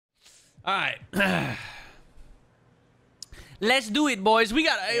All right. Let's do it, boys. We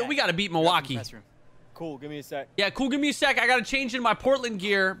got to beat Milwaukee. Cool, give me a sec. Yeah, cool. Give me a sec. I got to change into my Portland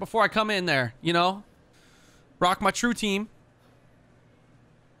gear before I come in there, you know? Rock my true team.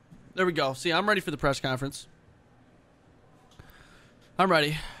 There we go. See, I'm ready for the press conference. I'm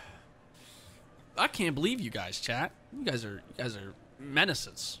ready. I can't believe you guys, chat. You guys are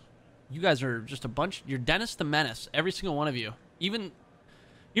menaces. You guys are just a bunch. You're Dennis the Menace. Every single one of you. Even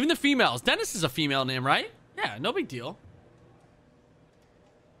the females. Dennis is a female name, right? Yeah, no big deal.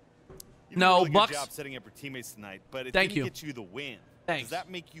 You did No, a really Bucks. Good job setting up your teammates tonight, but it Thank didn't you. get you the win. Thanks. Does that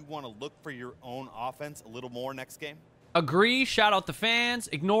make you want to look for your own offense a little more next game? Agree. Shout out the fans.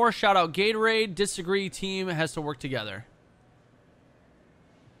 Ignore. Shout out Gatorade. Disagree. Team has to work together.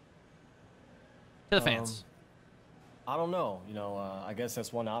 To the fans. I don't know. You know, I guess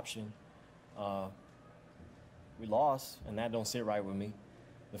that's one option. We lost, and that don't sit right with me.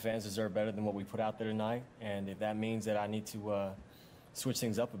 The fans deserve better than what we put out there tonight, and if that means that I need to switch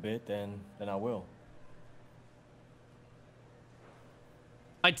things up a bit, then I will.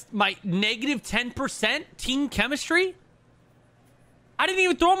 My negative 10% team chemistry? I didn't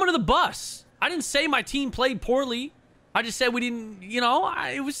even throw him under the bus. I didn't say my team played poorly. I just said we didn't, you know,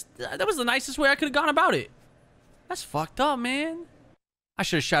 that was the nicest way I could have gone about it. That's fucked up, man. I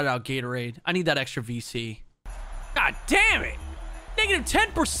should have shouted out Gatorade. I need that extra VC. God damn it. Negative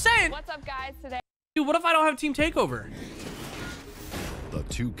 10%? What's up, guys, today? Dude, what if I don't have team takeover? The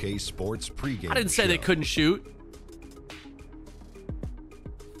 2K Sports pregame I didn't say they show. couldn't shoot.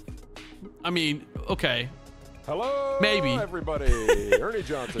 I mean, okay. Hello, maybe. everybody. Ernie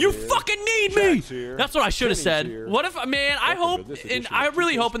Johnson. You here. fucking need Jack's me. here. That's what I should have Kenny's said. here. What if, man, I Welcome hope, to this and edition I of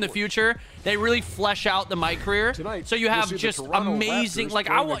really 2K hope in the Sports. future they really flesh out the my career. Tonight, So you we'll have see the just Toronto amazing, Raptors like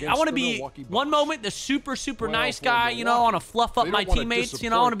playing I against want to the be Milwaukee one Bucks. moment the super Well, nice for guy, you know, I Milwaukee, want to fluff up they my don't wanna teammates, you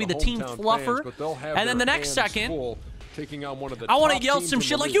know, I want to be the disappoint team the fluffer. hometown fans, but they'll have And then their the next hands second, full taking on one of the I want to top yell teams some in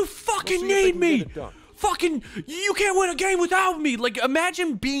shit the like, league. you We'll fucking see if they need can me. get it done. Fucking, you can't win a game without me. Like,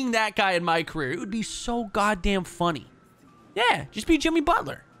 imagine being that guy in my career. It would be so goddamn funny. Yeah, just be Jimmy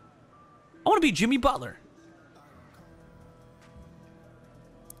Butler. I want to be Jimmy Butler.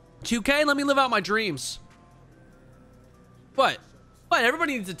 2K, let me live out my dreams. What? What?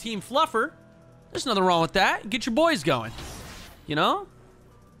 Everybody needs a team fluffer. There's nothing wrong with that. Get your boys going. You know?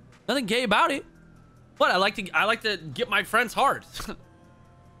 Nothing gay about it. What? I like to get my friends hard.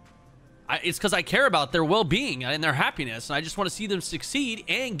 It's because I care about their well-being and their happiness, and I just want to see them succeed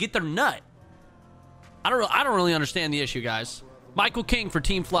and get their nut. I don't really understand the issue, guys. Michael King for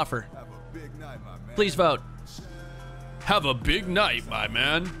Team Fluffer. Please vote. Have a big night, my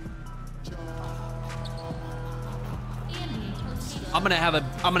man. I'm gonna have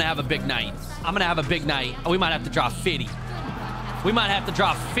a big night. I'm gonna have a big night. We might have to draw 50. We might have to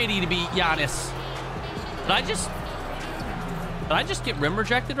draw 50 to beat Giannis. Did I just get rim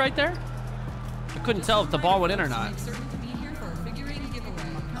rejected right there? I couldn't tell if the ball went in or not.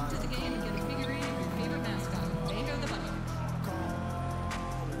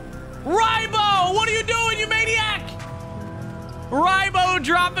 Rybo, what are you doing, you maniac? Rybo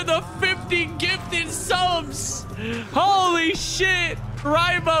dropping the 50 gifted subs. Holy shit.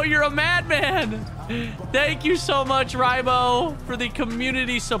 Rybo, you're a madman. Thank you so much, Rybo, for the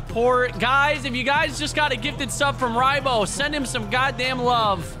community support. Guys, if you guys just got a gifted sub from Rybo, send him some goddamn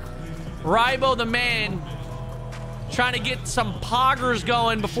love. Rybo the man. Trying to get some poggers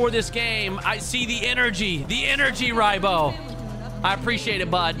going before this game. I see the energy. The energy, Rybo. I appreciate it,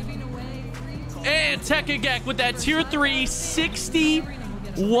 bud. And Tekagek with that tier 3,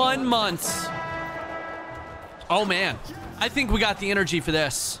 61 months. Oh, man. I think we got the energy for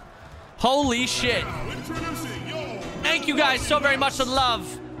this. Holy shit. Thank you guys so very much for the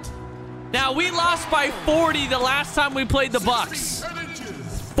love. Now, we lost by 40 the last time we played the Bucks.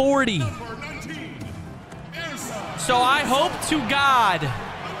 40. So I hope to God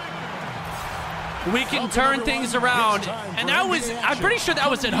we can turn things around. And that was, I'm pretty sure that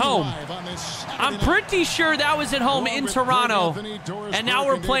was at home. I'm pretty sure that was at home in Toronto. And now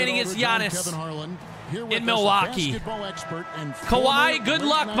we're playing against Giannis in Milwaukee. Kawhi, good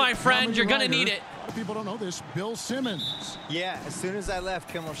luck, my friend. You're going to need it. People don't know this. Bill Simmons. Yeah, as soon as I left,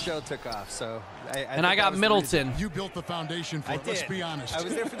 Kimmel's show took off. So I got Middleton. You built the foundation for it. Let's be honest. I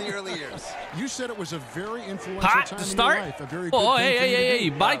was there for the early years. You said it was a very influential Hot time to in start. your life. A very Oh, good thing for you to hey.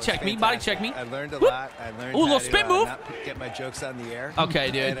 do. Body check me. Body check me. I learned a lot. I learned Ooh, how little to spin move. not get my jokes on the air.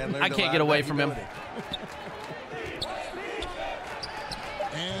 Okay, dude. And I learned I a can't lot get away about from him. humility.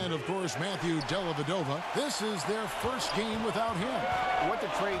 And, of course, Matthew Dellavedova. This is their first game without him. What the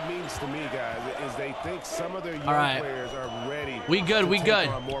trade means to me, guys, is they think some of their young players are ready. We good. To take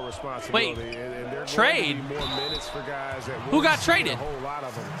on more responsibility. Wait, and they're trade? going to be more minutes for guys that who got traded? A whole lot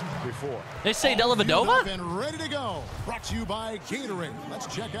of them before. They say Dellavedova? And ready to go. Brought to you by Gatorade.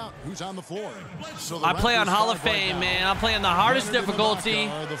 Let's check out who's on the floor. So I play on Hall of Fame, man. I'm playing the hardest difficulty.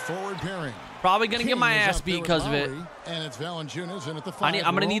 The forward pairing. Probably gonna get my ass beat because of it. And it's Valanciunas in at the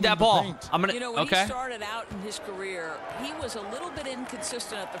I'm gonna need that ball. I'm gonna. You know, when he started out in his career, he was a little bit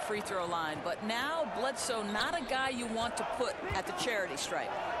inconsistent at the free throw line, but now Bledsoe, not a guy you want to put at the charity stripe.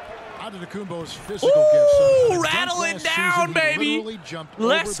 Antetokounmpo's physical gifts. Ooh, rattle it down, baby.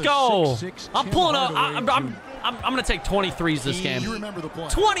 Let's go. I'm pulling up. I'm gonna take 23s this game. You remember the play.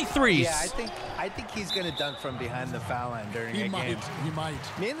 23s. Yeah, I think he's gonna dunk from behind the foul line during a game. He might.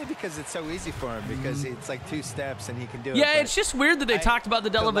 Mainly because it's so easy for him, because it's like 2 steps and he can do it. Yeah, it's just weird that they talked about the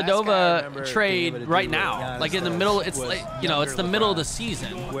Dellavedova trade right now, like in the middle. It's like, you know, it's the middle of the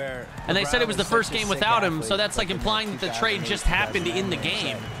season, and they said it was the first game without him, so that's like implying that the trade just happened in the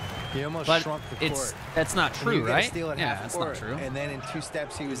game. He almost But shrunk the court. that's not true, right? Yeah, that's not true. And then in 2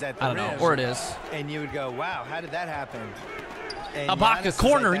 steps he was at the I don't know, rim, or it is. And you would go, wow, how did that happen? And Ibaka Giannis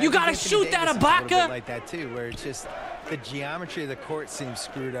corner. like that. You gotta Anthony shoot that, Davis is a little bit Ibaka. like that too, where it's just the geometry of the court seems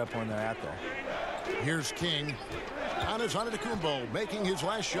screwed up when they're out there. Here's King. Giannis Antetokounmpo making his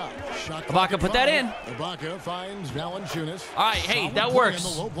last shot. Ibaka, put that in. Ibaka finds Valanciunas. All right, hey, that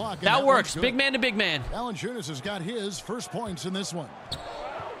works. That works. Big man to big man. Valanciunas has got his first points in this one.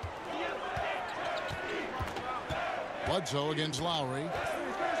 Bledsoe against Lowry.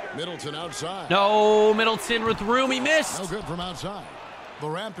 Middleton outside. No, Middleton with room. He missed. No good from outside. The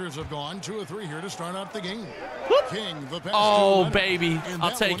Raptors have gone 2 of 3 here to start out the game. King, the pass Oh, to baby.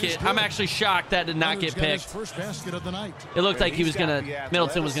 I'll take it. I'm actually shocked that did not get picked. First basket of the night. It looked like he was going to,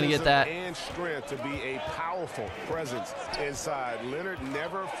 Middleton was going to get that. And strength to be a powerful presence inside. Leonard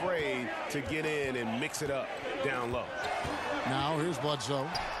never afraid to get in and mix it up down low. Now here's Bledsoe.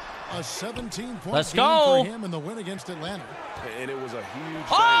 A 17-point Let's game go. for him in the win against Atlanta. And it was a huge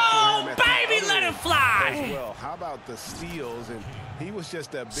Oh, night for him baby, let it fly. as well. How about the steals? And he was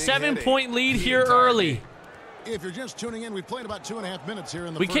just a big 7-point lead here early. If you're just tuning in, we've played about 2.5 minutes here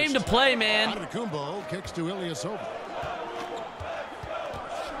in the We first. came to play, man. Antetokounmpo kicks to Ilyasova.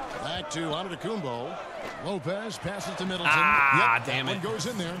 Back to Antetokounmpo. Lopez passes to Middleton. Damn it. One goes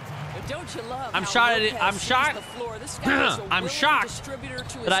in there. But don't you love I'm how shocked. Lopez I'm sees shocked. the floor? This guy is a I'm willing shocked distributor to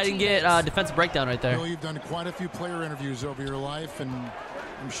his that I didn't get teammates. defensive breakdown right there. Well, you've done quite a few player interviews over your life, and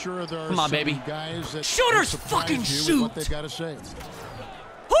I'm sure there are Come on, some baby. guys that Shooters surprise fucking you with shoot. what they've got to say.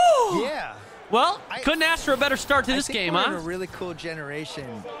 Whew. Yeah. Well, couldn't ask for a better start to this game, we're huh? in a really cool generation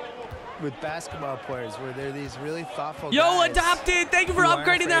with basketball players where they're these really thoughtful Yo, guys Adopted, thank you for who aren't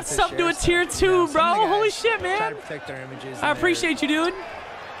upgrading that afraid sub to a tier 2, Some of bro. the guys Holy shit, try man. to protect their images I appreciate you, dude.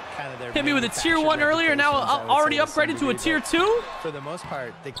 kind of their Hit me with a tier 1 earlier, now already upgraded to a tier 2? For the most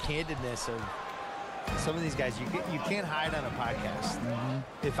part, the candidness of some of these guys, you can't hide on a podcast.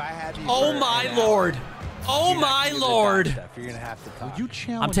 If I had you Oh for my an hour, lord. Oh you're not my gonna do the lord. dumb stuff. You're gonna have to talk. You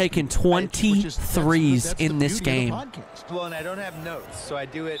challenge I'm taking people, which is- 23s that's in the this beauty of the game. podcast. Well, and I don't have notes, so I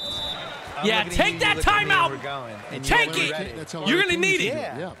do it. I'm Yeah, looking at take you, that you look at me, timeout. and we're going, and Take you're it. ready. That's how You're our gonna teams need do it.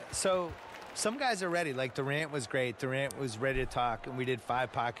 Yeah. So some guys are ready. Like Durant was great. Durant was ready to talk, and we did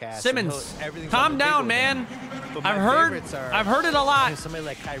 5 podcasts. Simmons, and everything's calm on the table down, with man. him. But I've my heard favorites are, it a lot. Somebody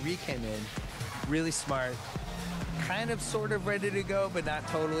like Kyrie came in, really smart, kind of sort of ready to go, but not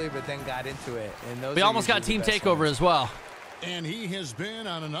totally. But then got into it, and those. We are almost got usually team the best takeover ones. as well. And he has been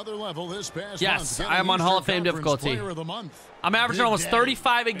on another level this past Yes, month. I am on Eastern Hall of Fame Conference difficulty. Player of the month. I'm averaging Big almost Daddy.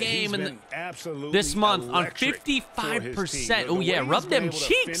 35 a And game he's in been absolutely this month on electric 55%. for Oh his team. yeah, The way rub he's them been able to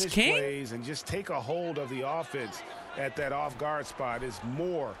cheeks, finish King. plays and just take a hold of the offense at that off-guard spot is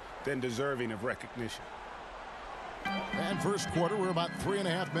more than deserving of recognition. And first quarter, we're about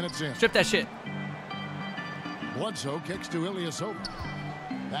 3.5 minutes in. Strip that shit. Bledsoe kicks to Ilyasova.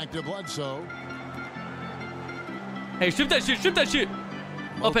 Back to Bledsoe. Hey, strip that shit, strip that shit.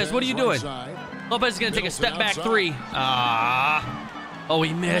 Lopez, what are you right doing? side. Lopez is going to take a Middleton step back outside. 3. Oh,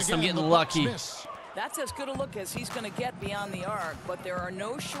 he missed. Again, I'm getting the Bucks lucky. miss. That's as good a look as he's going to get beyond the arc, but there are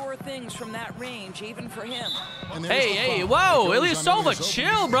no sure things from that range, even for him. And there's the Hey, foul. whoa, It goes on Ilyasova,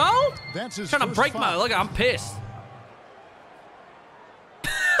 chill, bro. That's his Trying to first break my, foul. look, I'm pissed.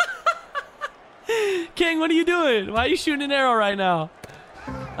 King, what are you doing? Why are you shooting an arrow right now?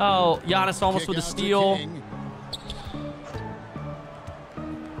 Oh, Giannis almost Kick with a out to steal. King.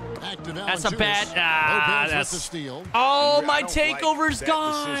 Back to That's a Valanciunas. bad, Lopez that's- with the steal. Oh, I my don't takeover's like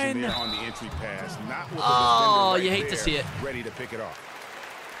that decision gone. there on the entry pass. Not with the Oh, defender you right hate to there, see it. Ready to pick it off.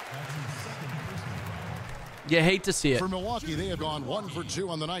 You hate to see it. For Milwaukee, they have gone 1 for 2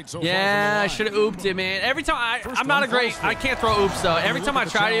 on the night so Yeah, far. I should have ooped it, man. Every time I'm not a great. I can't throw oops though. Every time I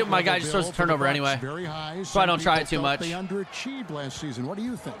try to, my guy just throws a turnover anyway. So I don't try it too much. They underachieved last season. What do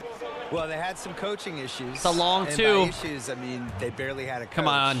you think? Well, they had some coaching issues. It's a long and two. By issues, I mean they barely had a coach. Come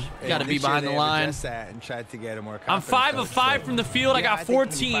on, you got to be this year behind the they line. addressed that and tried to get a more I'm 5 of 5 from the field. I got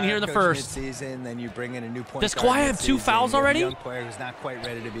 14 here in the first. Season, then you bring in a new point Does guard Kawhi have 2 midseason, fouls you have a already? young player who's not quite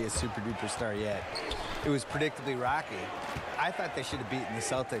ready to be a super duper star yet. It was predictably rocky. I thought they should have beaten the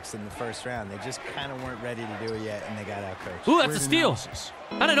Celtics in the first round. They just kind of weren't ready to do it yet, and they got outcoached. Ooh, that's a steal.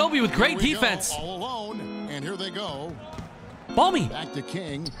 Anunoby with great defense. All alone, and here they go. Ball me. Back to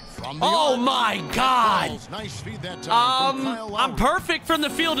King from the Oh arc. my God. Nice feed that time from Kyle Lowry. I'm perfect from the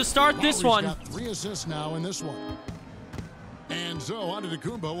field to start this Lowry's one. got 3 assists now in this one. And so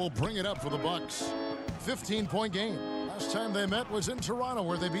Antetokounmpo will bring it up for the Bucks. 15-point game. Last time they met was in Toronto,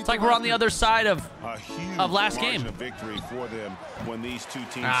 where they beat. It's like we're on the other side of last game. A victory for them when these two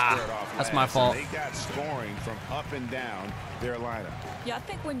teams squared off. That's my fault. They got scoring from up and down their lineup. Yeah, I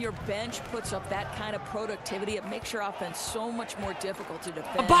think when your bench puts up that kind of productivity, it makes your offense so much more difficult to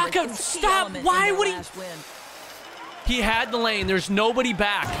defend. Ibaka, It's a key stop. element Why in their would he? last win. He had the lane. There's nobody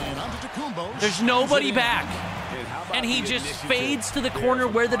back. And Antetokounmpo There's nobody shoots it back. And he just fades to the corner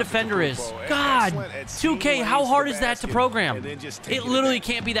where the defender is. God, 2K, how hard is that to program? It literally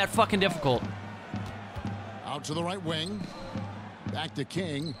can't be that fucking difficult. Out to the right wing. Back to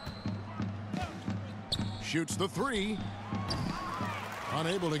King. Shoots the 3.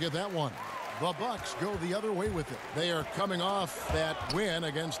 Unable to get that one. The Bucks go the other way with it. They are coming off that win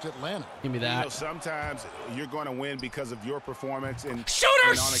against Atlanta. Give me You know, that. sometimes you're going to win because of your performance, and Shooter,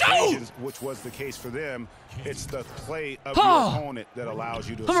 on shoot! occasions, which was the case for them, it's the play of your opponent that allows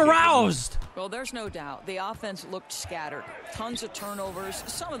you to. I'm aroused. Well, there's no doubt. The offense looked scattered. Tons of turnovers.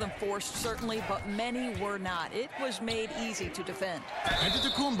 Some of them forced, certainly, but many were not. It was made easy to defend.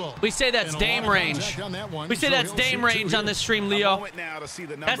 Antetokounmpo. We say that's And a Dame lot of range. contact on that one, We say so that's he'll Dame shoot range 2 on this here. stream, A Leo. moment now to see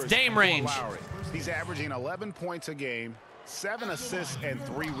the That's numbers Dame for range. Lowry. He's averaging 11 points a game, 7 assists, and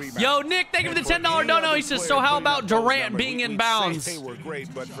 3 rebounds. Yo, Nick, thank you for the $10 dono. He says, so how about Durant being in bounds? They were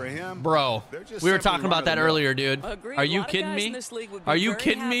great, but for him, Bro, we were talking about that earlier, dude. Agreed. Are A you lot of kidding guys me? in this league would be Are you very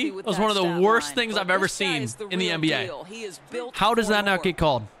kidding me? happy It with was that one of the stat worst line, things but I've ever this guy seen is the in the real NBA. deal. He is built How does for that not more. get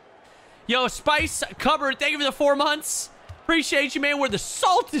called? Yo, Spice Cupboard, thank you for the 4 months. Appreciate you, man. Where the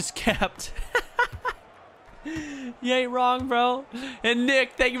salt is kept. You ain't wrong, bro. And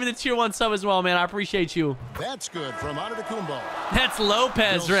Nick, thank you for the tier 1 sub as well, man. I appreciate you. That's good from Antetokounmpo. That's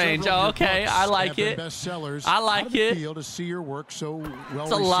Lopez range. Oh, okay, I like it. I like it. To see your work so well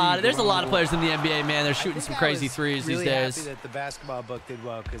It's a lot. There's a received lot of around players in the NBA, man. They're shooting some crazy threes really these days. Happy that the basketball book did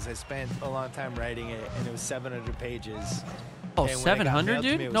well because I spent a long time writing it, and it was 700 pages. Oh, And when it got 700, mailed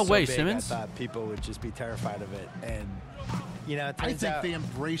to me, dude? it was No so way, big, Simmons. I thought people would just be terrified of it, and you know, it I turns think out, they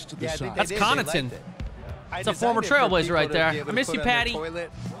embraced the yeah, I size. think they That's did. They Connaughton. liked it. I It's a designed former it for trailblazer people right to there. be able I to miss put you, on their Patty.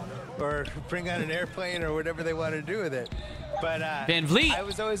 Toilet or bring on an airplane or whatever they want to do with it. But Van Vliet. I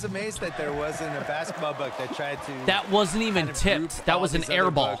was always amazed that there wasn't a basketball book that tried to. That wasn't even kind of tipped. group That all was an these other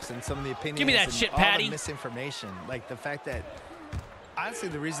air ball. books and some of the opinions Give me that and shit, all Patty. the misinformation, like the fact that. Honestly,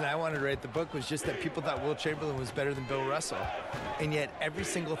 the reason I wanted to write the book was just that people thought Will Chamberlain was better than Bill Russell. And yet every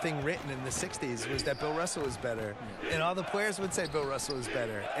single thing written in the 60s was that Bill Russell was better. And all the players would say Bill Russell was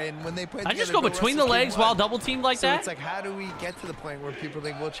better. And when they played I just together, go Bill between the Russell legs won. while double teamed like So that? it's like, how do we get to the point where people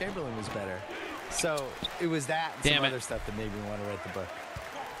think Will Chamberlain was better? So it was that and Damn some it. other stuff that made me want to write the book.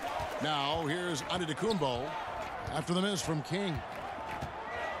 Now here's Antetokounmpo after the miss from King.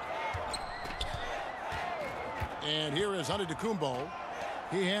 And here is Antetokounmpo.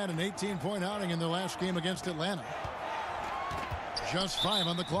 He had an 18-point outing in their last game against Atlanta. Just 5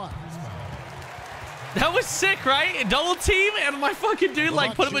 on the clock. That was sick, right? A double team and my fucking dude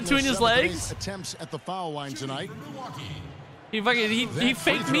like put it between his legs. Attempts at the foul line tonight. He fucking he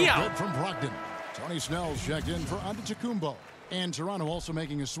faked me out. From Brogdon. Tony Snell's checked in for Antetokounmpo. And Toronto also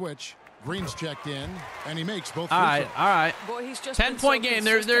making a switch. Green's checked in, and he makes both. All right, all right. Boy, he's just 10-point game.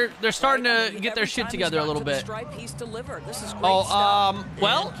 They're starting to get their shit together a little bit. Oh,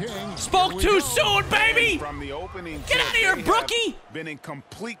 well, spoke too soon, baby. From the opening, Get out of here, Brookie. Been in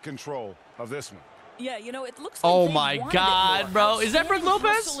complete control of this one. Yeah, you know, it looks like Oh they my wanted it God, more. bro. Is that Brooke Outstanding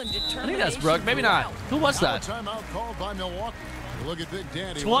Lopez? hustle and I think that's Brooke. Maybe not. Who was that? Timeout called by Milwaukee. Look at Big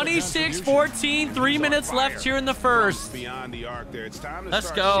Daddy. 26-14, 3 minutes left here in the first. Beyond the arc there. It's time to Let's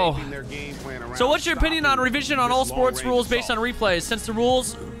start go. shaping their game plan around So what's your opinion on stopping revision on this all sports long-range rules based on assault. replays? Since the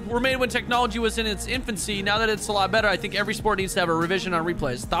rules were made when technology was in its infancy, now that it's a lot better, I think every sport needs to have a revision on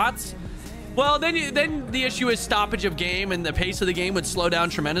replays. Thoughts? Well, then the issue is stoppage of game, and the pace of the game would slow down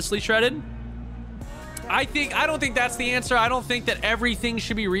tremendously, Shredded. I don't think that's the answer. I don't think that everything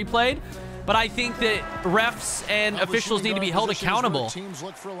should be replayed. But I think that refs and officials need to be held accountable.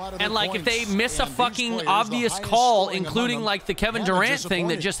 And, like, if they miss a fucking obvious call, including, like, the Kevin Durant thing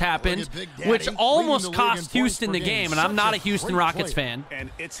that just happened, which almost cost Houston the game, and I'm not a Houston Rockets fan.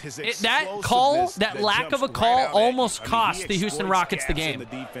 That call, that lack of a call, almost cost the Houston Rockets the game.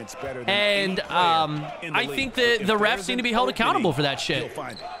 And I think that the refs need to be held accountable for that shit.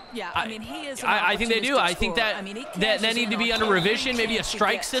 Yeah, I mean, he is. I think they do. I think that that need to be under revision, maybe a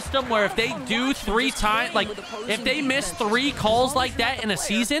strike system where if they do 3 times, like if they miss 3 calls like that in a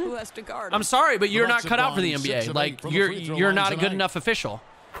season, I'm sorry, but you're not cut out for the NBA. Like you're not a good enough official.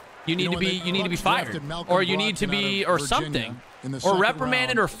 You need to be fired, or you need to be, or something, or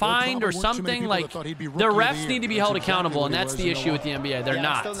reprimanded, or fined, or something. Like the refs need to be held accountable, and that's the issue with the NBA. They're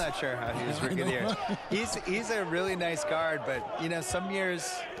not. I'm still not sure how he was rookie of the year. He's a really nice guard, but you know, some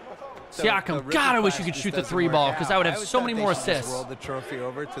years. Siakam, God, I wish you could shoot the 3 ball, because I would have so many more assists. Roll the trophy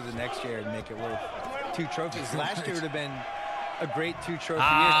over to the next year and make it worth 2 trophies. Last year would have been a great 2 trophy year.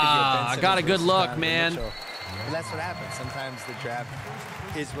 I got a good look, man. And that's what happens. Sometimes the draft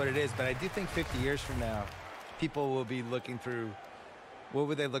is what it is, but I do think 50 years from now, people will be looking through. What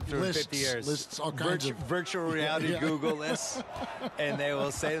would they look through in 50 years? Lists, all kinds of virtual reality Google lists, and they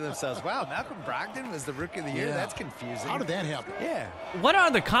will say to themselves, "Wow, Malcolm Brogdon was the rookie of the year. That's confusing. How did that happen?" Yeah. What are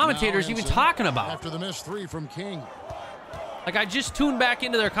the commentators even talking about? After the missed 3 from King. Like, I just tuned back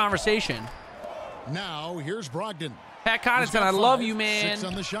into their conversation. Now here's Brogdon. Pat Connaughton, I love you, man. 6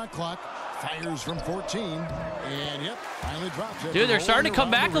 on the shot clock. Fires from 14, and yep, finally drops it. Dude, they're starting to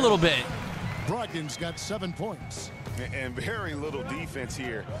come back a little bit. Brogdon's got 7 points. And very little defense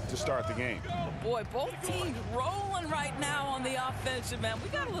here to start the game. Boy, both teams rolling right now on the offensive end. We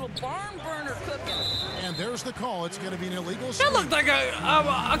got a little barn burner cooking. And there's the call. It's going to be an illegal. That looked like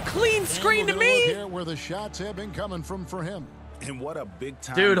a clean screen to me. Here where the shots have been coming from for him. And what a big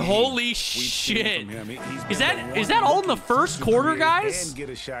time. Dude, holy shit. Is that all in the first quarter, guys?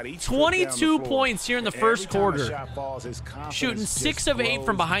 22 points here in the first quarter. Shooting 6 of 8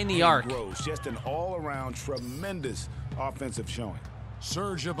 from behind the arc. Just an all-around tremendous offensive showing.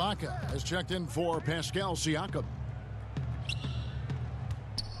 Serge Ibaka has checked in for Pascal Siakam.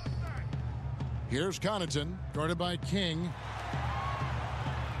 Here's Connaughton, guarded by King.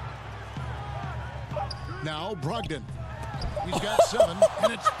 Now Brogdon. He's got 7,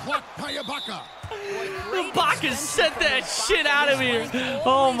 and it's blocked by Ibaka. Ibaka sent that shit out of here.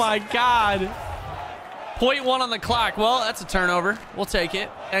 Oh, my God. 0.1 on the clock. Well, that's a turnover. We'll take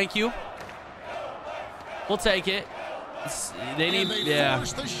it. Thank you. We'll take it. They need, yeah.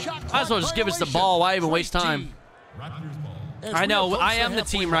 Might as well just give us the ball. Why even waste time? I know. I am the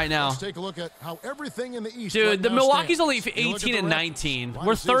team right now. Take a look at how everything in the East. Dude, the Milwaukee's only 18 and 19.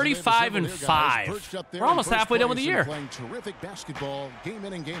 We're 35 and 5. We're almost halfway done with the year. Playing terrific basketball, game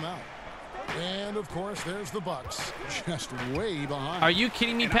in and game out. And of course, there's the Bucks, just way behind. Are you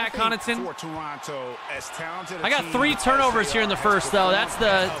kidding me, Pat Connaughton? For Toronto, as talented I got 3 turnovers here in the first, though. That's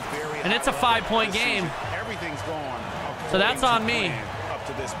and it's a 5-point game. Everything's gone. So that's on me. Up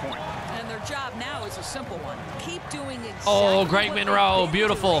to this point. And their job now is a simple one. Keep doing exactly Oh, Greg Monroe,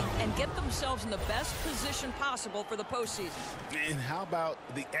 beautiful. And get themselves in the best position possible for the postseason. And how about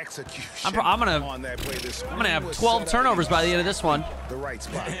the execution? I'm gonna have 12 turnovers by the end of this one. The right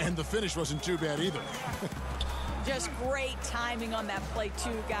spot. And the finish wasn't too bad either. Just great timing on that play,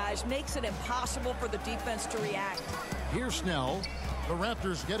 too, guys. Makes it impossible for the defense to react. Here's Snell. The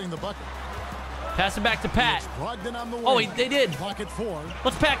Raptors getting the bucket. Pass it back to Pat. On the oh, they did. Pocket 4.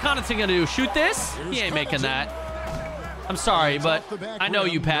 What's Pat Connaughton gonna do? Shoot this? He ain't making that. I'm sorry, but I know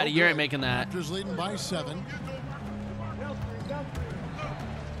you, Patty. You ain't making that. Raptors leading by 7.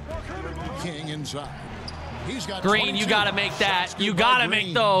 King inside. He's got Green, you gotta make that. You gotta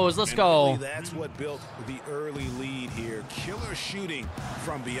make those. Let's go. That's what built the early lead here. Killer shooting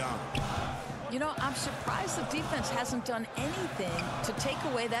from beyond. You know, I'm surprised the defense hasn't done anything to take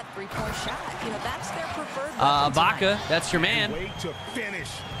away that 3-point shot. You know, that's their preferred weapon Ibaka, tonight. that's your man. Wait to finish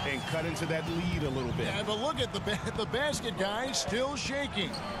and cut into that lead a little bit. Yeah, but look at the basket guy still shaking.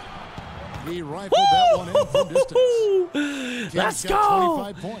 He rifled that one in from distance. Let's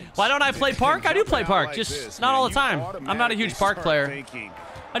go. Why don't I play Park? I do play Park, just not all the time. I'm not a huge Park player.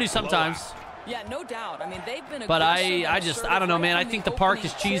 I do sometimes. Yeah, no doubt. I mean, they've been but I don't know, man. I think the Park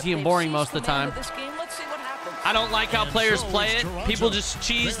is cheesy and boring most of the time. I don't like how players play it. People just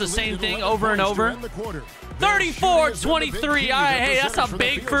cheese the same thing over and over. 34-23. All right, hey, that's a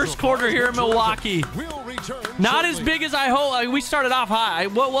big first quarter here in Milwaukee. return. Not as big as I hope. Like, we started off high.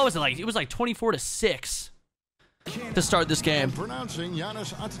 What was it like? It was like 24-6 to start this game. Pronouncing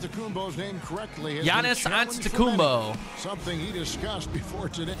Giannis Antetokounmpo's name correctly. Giannis Antetokounmpo. Something he discussed before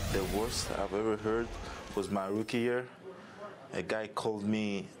today. The worst I've ever heard was my rookie year. A guy called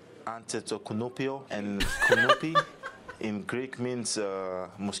me Antetokounmpo, and Kounopi in Greek means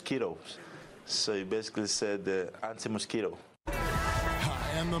mosquitoes. So he basically said anti-mosquito.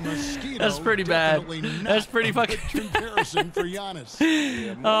 And the mosquito. That's pretty bad. That's pretty fucking comparison for Giannis.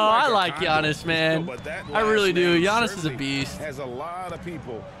 Oh, I like Giannis, man. I really do. Giannis is a beast. Has a lot of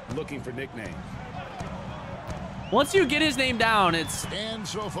people looking for nicknames. Once you get his name down, it's... And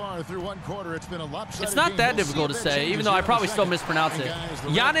so far through one quarter, it's been a lopsided It's not that difficult to say, even though I probably still mispronounce it.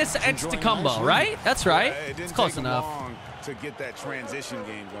 Giannis Antetokounmpo, right? That's right. It's close enough. To get that transition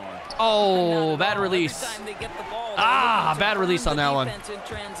game going. Oh, bad release. Ah, bad release on that one.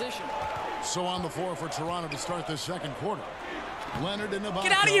 So on the floor for Toronto to start this second quarter. Leonard in the box.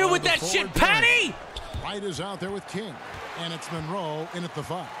 Get out of here with that shit, Patty! Wright is out there with King, and it's Monroe in at the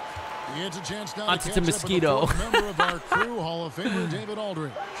 5. He has a chance now Onto to the catch mosquito. up with the fourth member of our crew, Hall of Famer David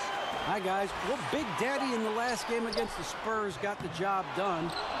Aldridge. Hi, guys. Well, Big Daddy in the last game against the Spurs got the job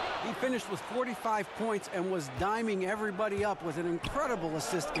done. He finished with 45 points and was diming everybody up with an incredible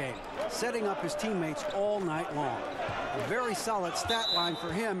assist game, setting up his teammates all night long. A very solid stat line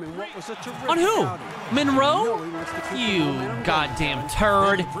for him in what was a terrific On who? outing. Monroe? You goddamn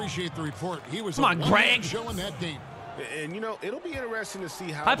turd. Appreciate the report. He was Come on, Greg. showing that game. And, you know, it'll be interesting to see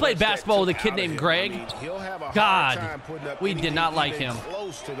how I played much that basketball with a took kid out named of him. Greg. I mean, he'll have a hard God, time putting up we did anything not like even him.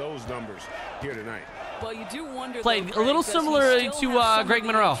 close to those numbers here tonight. Well, you do wonder, Played though, a little Greg, similar does he still to have some Greg of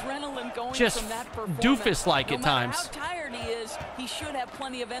the Monroe. adrenaline going Just from that performance? doofus-like No at matter times. how tired he is, he should have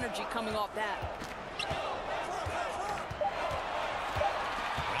plenty of energy coming off that.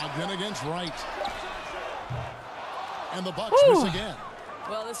 Then against Wright. And the Bucks Woo. miss again.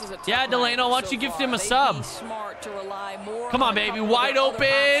 Well, this is a tough Yeah, Delano, why don't so you gift far. him a They'd sub? be smart to rely more Come on, a baby. couple of Wide their other open.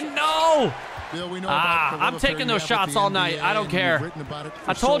 options. No. Bill, we know Ah, about the I'm love taking affair those you have with shots the all night. NBA, I don't and you've care. written about it for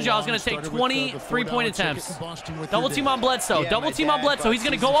I told so you I was long. going to take Started with 20 the three-point $4 ticket attempts. to Boston with Double your team dad. on Bledsoe. Yeah, Double my team on dad Bledsoe. bought He's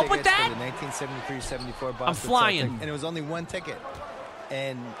going to season go up with tickets that? for the 1973-74 Boston I'm flying. Celtics, and it was only one ticket.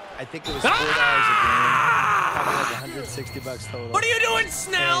 And I think it was $4 Ah! a game, probably like $160 total. What are you doing,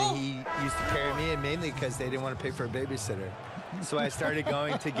 Snell? And he used to carry me in mainly because they didn't want to pay for a babysitter. So I started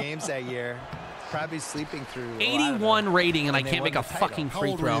going to games that year, probably sleeping through a lot of 81 them, rating, and I they can't won make a the title. fucking How free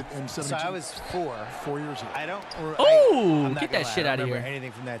old were you throw. in So 72? I was 4. 4 years ago. I don't. Ooh, I'm not get gonna that lie, shit I out of don't remember here.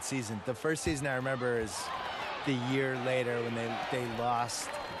 anything from that season. The first season I remember is the year later when they lost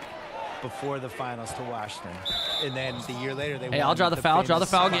before the finals to Washington, and then the year later they. Hey, won I'll draw the foul. Draw the famous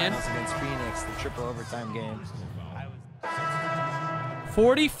foul again. finals against Phoenix, the triple overtime game.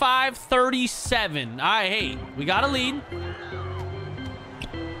 45-37. All right, hey, we got a lead.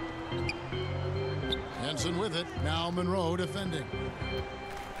 Henson with it. Now Monroe defending.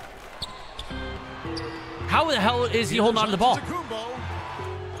 How the hell is he holding on to the ball?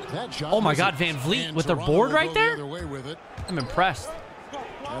 That shot Oh my was God, it. Van Vliet And with their Toronto board will right go the there? other way with it. I'm impressed.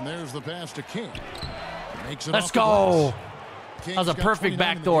 And there's the pass to King. Makes it Let's off the go. glass. That was a King's got perfect 29 in the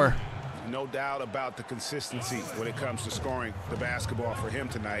backdoor. game. No doubt about the consistency when it comes to scoring the basketball for him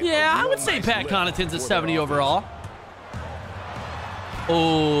tonight. Yeah, A I real would say nice Pat lift Connaughton's a for 70 their overall. offense.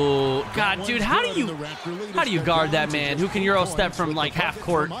 Oh, God, That dude, one's how good, do and you the Raptor lead how is do you cut guard down that to man just who can 8 Euro points step from with like the half bucket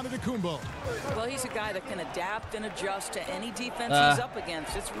court? from Antetokounmpo. Well, he's a guy that can adapt and adjust to any defense he's up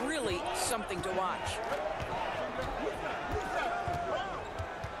against. It's really something to watch.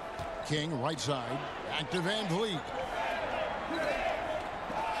 King right side. Back to Van Vliet.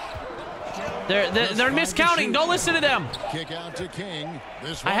 They're miscounting. Don't listen to them. Kick out to King.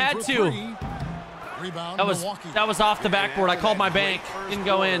 This I one had for to. 3. Rebound Milwaukee. That was off the backboard. I called my That bank. great Didn't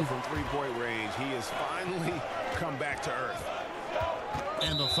go in. From three-point range, he has finally come back to earth.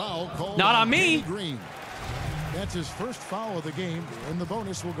 And the foul called Not on me. Danny Green. That's his first foul of the game, and the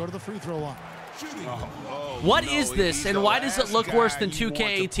bonus will go to the free throw line. What is this, and why does it look worse than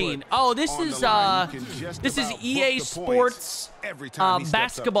 2K18? Oh, this is EA Sports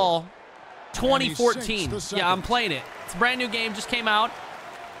Basketball 2014. Yeah, I'm playing it. It's a brand new game, just came out.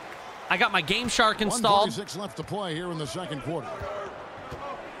 I got my Game Shark installed. 1:46 left to play here in the second quarter.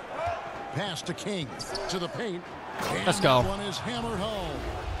 Pass to King to the paint. And Let's go. That one is hammered home.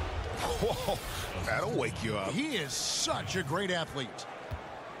 Whoa, that'll wake you up. He is such a great athlete.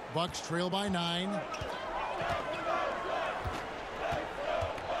 Bucks trail by 9.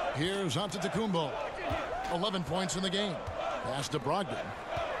 Here's Antetokounmpo. 11 points in the game. Pass to Brogdon.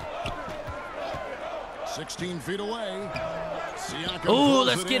 16 feet away. Siakam Ooh, throws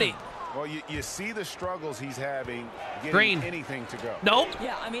let's it get in. it. Well, you see the struggles he's having getting Green. anything to go. Nope.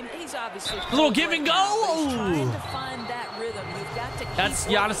 Yeah, I mean, he's obviously A little give and go. He's trying to find that rhythm. You've got to keep That's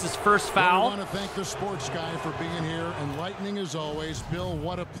working. Giannis's first I foul. want to thank the sports guy for being here. Enlightening as always. Bill,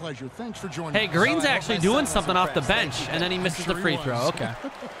 what a pleasure. Thanks for joining Hey, us. Green's I hope actually my doing son was something off the impressed. bench, and then he misses the sure free he throw. was. Okay.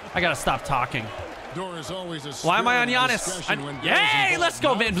 I got to stop talking. Door is always a Why am I on spirited Giannis? discussion when Bill's Yay, involved. let's go,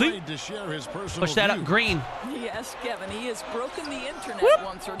 Not Van Vliet. afraid to share his personal Push that up. view. Green. Yes, Kevin, he has broken the internet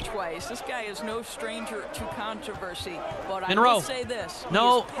once or twice. This guy is no stranger to controversy. But I Monroe. will say this.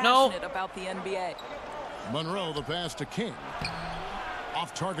 No, he is no. passionate about the NBA. Monroe, the pass to King.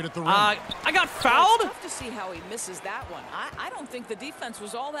 Off target at the rim. I got Well, fouled? it's tough to see how he misses that one. I don't think the defense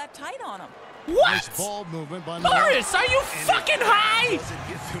was all that tight on him. Nice What? ball movement by Monroe. Doris, are you fucking high?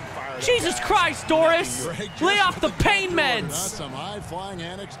 Jesus Christ, Doris. Lay off the pain meds. Some high-flying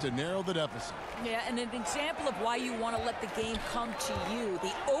annex to narrow the deficit. Yeah, and an example of why you want to let the game come to you.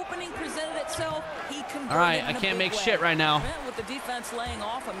 The opening presented itself, he converted. All right, in I a can't big make way. shit right now. Man, with the defense laying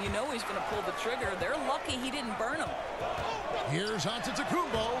off him, you know he's going to pull the trigger. They're lucky he didn't burn him. Here's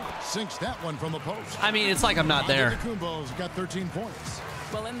Antetokounmpo. Sinks that one from the post. I mean, it's like I'm not there. Antetokounmpo's got 13 points.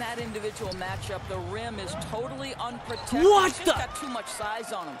 Well, in that individual matchup, the rim is totally unprotected. What He's the- just got too much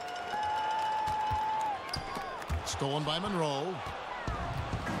size on him. Stolen by Monroe.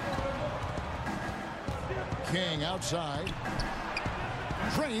 King outside.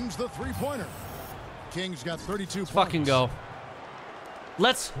 Drains the three-pointer. King's got 32 points. Fucking go.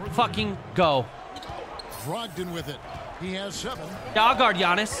 Let's fucking go. Brogdon with it. He has 7. Yeah, I'll guard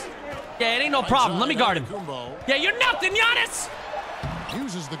Giannis. Yeah, it ain't no problem. Let me guard him. Antetokounmpo Yeah, you're nothing, Giannis.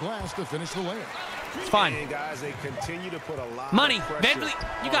 uses the glass to finish the layup. It's fine. And guys, they continue to put a lot Money. of Van pressure Vliet,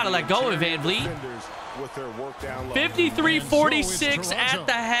 you on gotta the let go of interior Van Vliet. defenders with their work down low. 53-46 at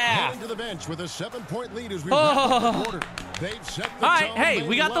the half. Heading to the bench with a 7-point lead as we Oh. wrap up the quarter. They've set the All right, tone. hey, They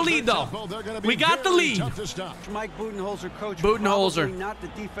we got the love lead, their though. tempo. They're gonna be We got the very lead. tough to stop. Mike Budenholzer, coach. Budenholzer. Probably not the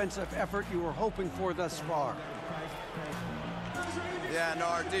defensive effort you were hoping for thus far. Yeah, no,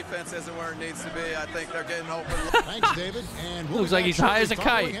 our defense isn't where it needs to be. I think they're getting open. Thanks, David. And we'll Looks be like back he's high as a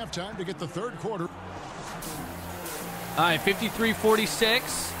shortly kite. following halftime to get the third quarter. All right,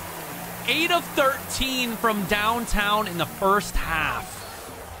 53-46. 8 of 13 from downtown in the first half.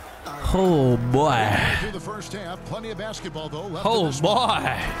 Oh, boy. Through the first half, plenty of basketball, though, left in Oh, this one.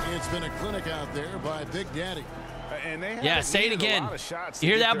 boy. It's been a clinic out there by Big Daddy. And they Yeah, haven't say it needed a again. lot of shots to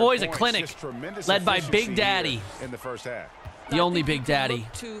You hear get that, their boys? A points. clinic Just tremendous led by efficiency Big Daddy. here in the first half. The only Big Daddy.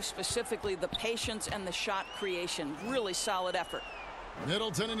 Look to specifically the patience and the shot creation. Really solid effort.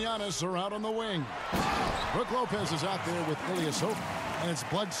 Middleton and Giannis are out on the wing. Brook Lopez is out there with Ilyasova, and it's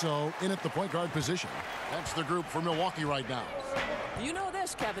Bledsoe in at the point guard position. That's the group for Milwaukee right now. You know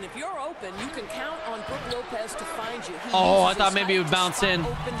this, Kevin. If you're open, you can count on Brook Lopez to find you. He Oh, I uses thought his maybe it height would to bounce spot in.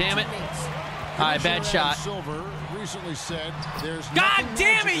 open Damn it. teammates. All right, bad Commissioner Adam shot. Silver recently said there's God nothing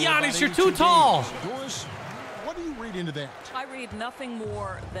damn it, magical Giannis, about you're 82 too tall. games. Doris, what do you read into that? I read nothing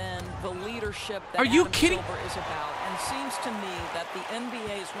more than the leadership that Are you Adam kidding? Silver is about. And seems to me that the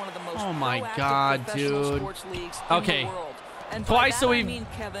NBA is one of the most Oh, my proactive God, professional dude. sports leagues Okay. in the world. And by Twice that that I we've- mean,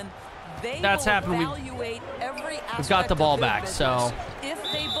 Kevin, they That's will happened. evaluate every We've got aspect the ball of their back, business. so. If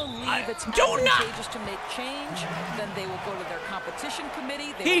they believe it's do not- advantageous to make change, then they will go to their competition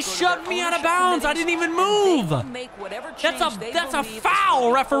committee. They He will go to shoved their me out of ownership bounds. I committees, didn't even and move. they will make whatever That's a- change they that's a believe is foul, for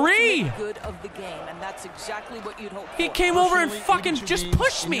the referee. ultimate good of the game, and that's exactly what you'd hope He for. came over and Personally, fucking 82 just games,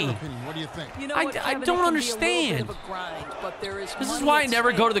 pushed in your me. opinion, what do you think? You know I what, don't Kevin, it can be a understand. little bit of a grind, but there is This is money why I at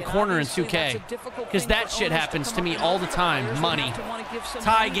never go to the stake, and corner in obviously 2K. that's a difficult Because thing that for shit owners happens come to up me with. all the time. Players will Money. have to wanna give some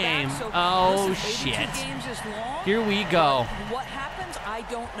Tie money back, game. so Oh, listen, 82 shit. games is long, Here we go. but what happens, I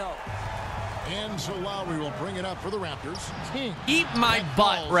don't know. And so Lowry will bring it up for the Raptors. King. Eat my That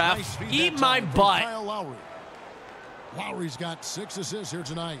butt, falls. ref. Nice feed Eat that my time from butt. Kyle Lowry. Lowry's got 6 assists here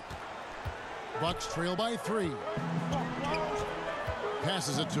tonight. Bucks trail by 3.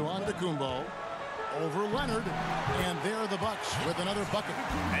 Passes it to Antetokounmpo. Over Leonard. And there are the Bucks with another bucket.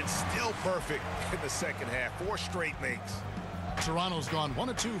 And still perfect in the second half. 4 straight makes. Toronto's gone 1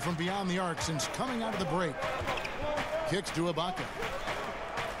 of 2 from beyond the arc since coming out of the break. Kicks to Ibaka.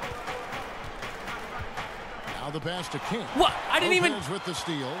 Now the pass to King. What? I didn't even. Lopez with the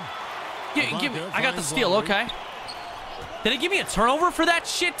steal. Give me. Ibaka I got the finds steal. Lowry. Okay. Did it give me a turnover for that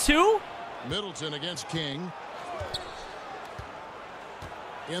shit too? Middleton against King.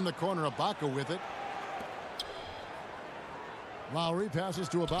 In the corner, Ibaka with it. Lowry passes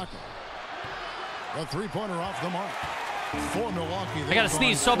to Ibaka. The three-pointer off the mark. For Milwaukee. I gotta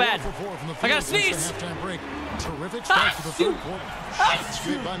sneeze so bad. I gotta sneeze. Halftime break. Terrific start to the third quarter. Shot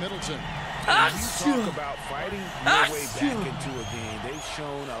straight by Middleton. And you talk about fighting your way back into a game. They've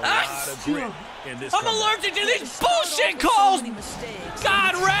shown a lot of grit in this. I'm allergic to these bullshit calls.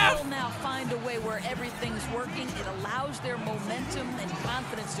 God, ref. They'll now find a way where everything's working. It allows their momentum and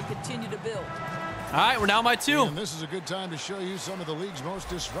confidence to continue to build. All right, we're down by 2. And this is a good time to show you some of the league's most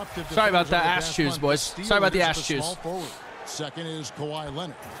disruptive. Sorry about that ass shoes, boys. Sorry about the ass shoes. Second is Kawhi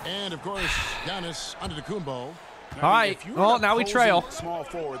Leonard. And, of course, Giannis Antetokounmpo. All right, well, now we trail. Small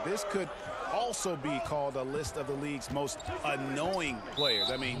forward, this could also be called a list of the league's most annoying players.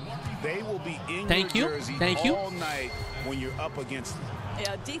 I mean, they will be in your jersey all night when you're up against them.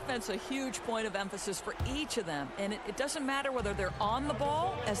 Yeah, defense a huge point of emphasis for each of them, and it doesn't matter whether they're on the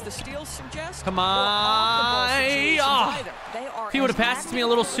ball, as the steals suggest. Come on! They are if he would have passed it to me a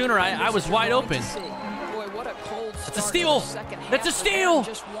little sooner, I was wide open. Boy, what a cold start. That's a steal. That's a steal.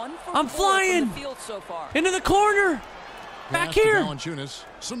 I'm flying into the corner. Back here.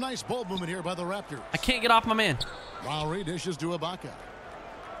 Some nice ball movement here by the Raptors. I can't get off my man. Lowry dishes to Ibaka.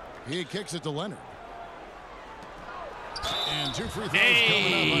 He kicks it to Leonard. And 2 free throws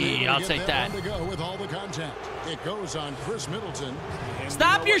coming up. I'll take that. To go with all the contact. It goes on Chris Middleton.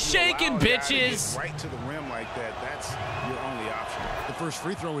 Stop your shaking, bitches. Right to the rim like that. That's your only option. The first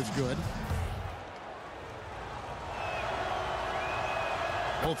free throw is good.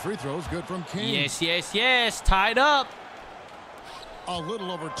 Both free throws good from King. Yes, yes, yes. Tied up. A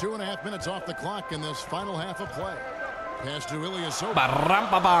little over 2.5 minutes off the clock in this final half of play. Pass to Ilyasova.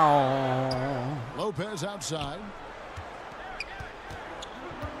 Lopez outside.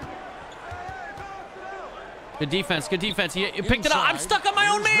 Good defense, good defense. You picked it up. I'm stuck on my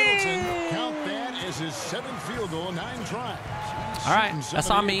own man. Count that as his 7th field goal, 9 tries. All right, that's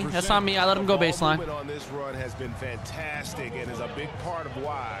on me. That's on me. I let him go baseline. The on this run has been fantastic and is a big part of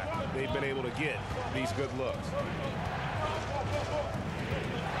why they've been able to get these good looks.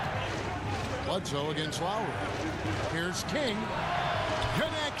 Bledsoe against Lowry. Here's King.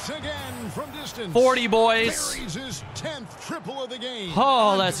 Connects again from distance. 40, boys. Buries his 10th triple of the game.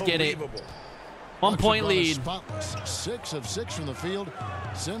 Oh, let's get it. 1 point lead. Spotless. 6 of 6 from the field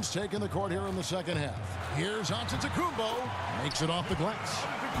since taking the court here in the second half. Here's Antetokounmpo. Makes it off the glass.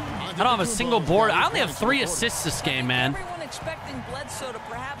 I don't have a single board. I only have 3 assists this game, man. Everyone expecting Bledsoe to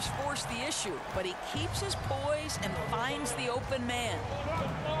perhaps force the issue, but he keeps his poise and finds the open man.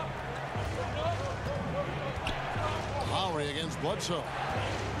 Lowry against Bledsoe.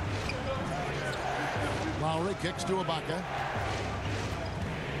 Lowry kicks to Ibaka.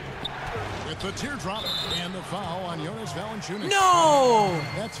 With the teardrop and the foul on Jonas Valanciunas. No!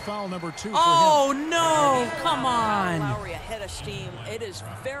 That's foul number 2 for him. Oh, no! Come on. Lowry ahead of steam. It is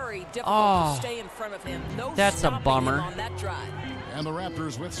very difficult to stay in front of him. No that's a bummer. On that drive. And the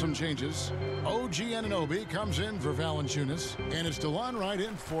Raptors with some changes. OG Anunoby comes in for Valanciunas, and it's DeLon Wright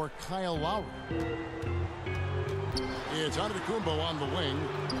in for Kyle Lowry. It's Antetokounmpo on the wing.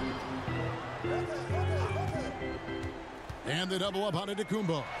 And the double up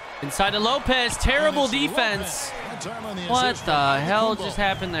Antetokounmpo. Inside to Lopez. Terrible defense. What the hell just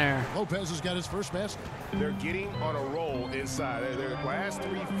happened there? Lopez has got his first basket. They're getting on a roll inside. Their last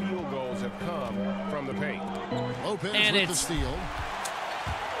 3 field goals have come from the paint. Lopez and with it's the steal.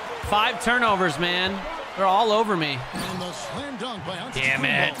 5 turnovers, man. They're all over me. And the slam dunk by Antetokounmpo. Damn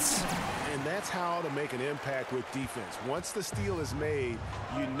it. And that's how to make an impact with defense. Once the steal is made,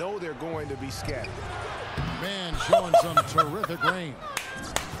 you know they're going to be scattered. Man showing some terrific range.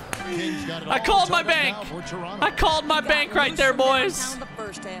 I called my bank. I called my bank right there, boys. The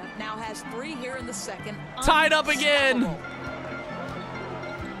first half. Now has 3 here in the second. Tied up again.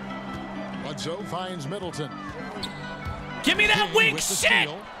 Bledsoe finds Middleton. Give me that weak shit.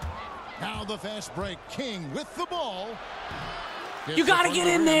 Now the fast break. King with the ball. You got to get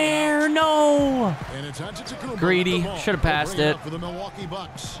in there. No. And it's greedy. Should have passed it. For the Milwaukee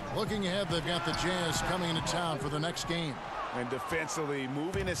Bucks. Looking ahead, they've got the Jazz coming into town for the next game. And defensively,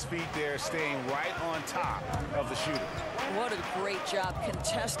 moving his feet there, staying right on top of the shooter. What a great job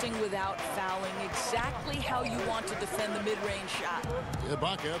contesting without fouling. Exactly how you want to defend the mid-range shot.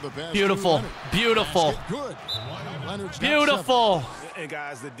 Ibaka, the best. Beautiful. Beautiful. Good. Beautiful. And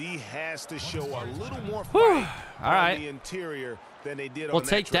guys, the D has to show a little more fight all right. on the interior than they did we'll on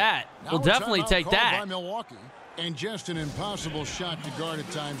take that. Now we'll definitely take that. By Milwaukee. And just an impossible shot to guard at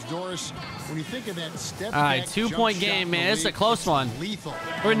times, Doris. When you think of that step All right, back 2-point jump game, shot man. in the This is a league, close it's one. Lethal.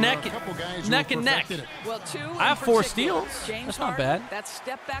 We're And there are neck a couple guys who and have neck. perfected it. Well, two I have in 4 particular. steals. James That's not Harden, bad. that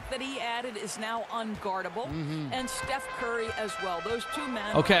step back that he added is now unguardable. And Steph Curry as well. Those two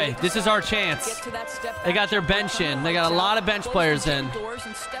men. Okay, this is our chance. Get to that step They got back their jumper, bench turn in. the They got a lights lot out, of bench close players the in. doors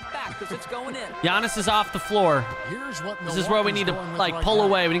and step back because it's going in. Giannis is off the floor. Here's what This is where we need to, Milwaukee's going with like, right pull now.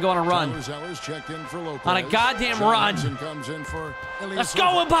 away. We need to go on a run. Tyler Zeller's checked in for Lopez. On a goddamn John run. Johnson comes in for Let's go,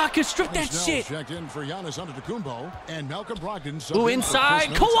 Ibaka. Strip that Snell's shit. checked in for Giannis Antetokounmpo. And Malcolm Brogdon. subbed Ooh, in for inside.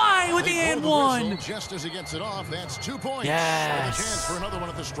 Chris Middleton. Kawhi with the They blow and the one. whistle just as he gets it off. That's 2 points. Yes. With a chance for another one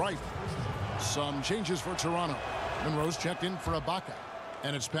at the stripe. Some changes for Toronto. Monroe's checked in for Ibaka.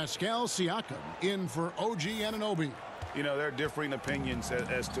 And it's Pascal Siakam in for OG Anunoby. You know, there are differing opinions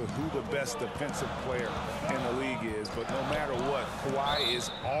as to who the best defensive player in the league is, but no matter what, Kawhi is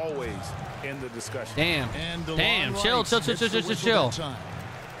always in the discussion. Damn. And DeLon Damn. Wright Chill. gets the whistle Chill. that time.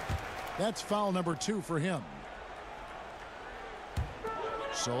 That's foul number 2 for him.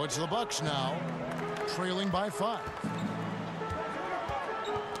 So it's the Bucks now, trailing by 5.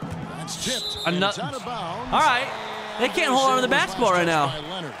 That's tipped. And it's out of bounds. All right. They can't hold on to the basketball right now.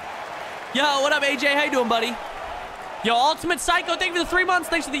 Yo, what up, AJ? How you doing, buddy? Yo, Ultimate Psycho, thank you for the 3 months.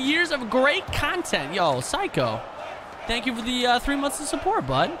 Thanks for the years of great content. Yo, Psycho, thank you for the 3 months of support,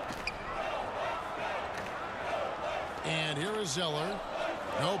 bud. And here is Zeller.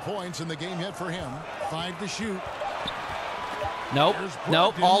 No points in the game yet for him. 5 to shoot. Nope.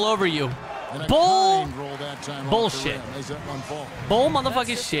 Nope. All over you. And a Bull. kind roll that time Bullshit. off the rim as that one falls. Bull That's motherfucking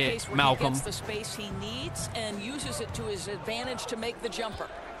just the shit, case where Malcolm. He gets the space he needs and uses it to his advantage to make the jumper.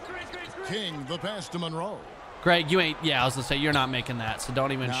 King, the pass to Monroe. Greg, you ain't. Yeah, I was gonna say you're not making that, so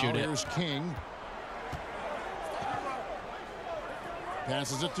don't even Now shoot it. here's King.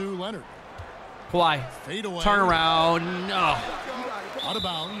 Passes it to Leonard. Kawhi. Fade away. Turn around. No. Out of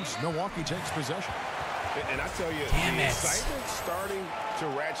bounds. Milwaukee takes possession. And I tell you, Damn the it. excitement's starting to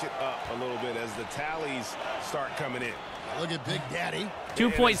ratchet up a little bit as the tallies start coming in. Look at Big Daddy.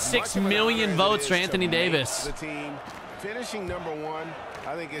 2.6 million votes for Anthony Davis. The team finishing number 1,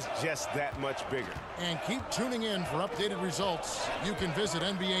 I think it's just that much bigger. And keep tuning in for updated results. You can visit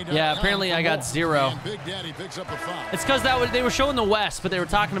NBA.com. Yeah, apparently I got more. 0. And Big Daddy picks up a foul. It's because they were showing the West, but they were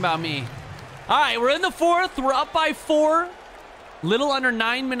talking about me. All right, we're in the 4th. We're up by 4. Little under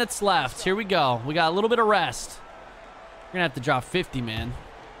 9 minutes left. Here we go. We got a little bit of rest. We're gonna have to drop 50, man.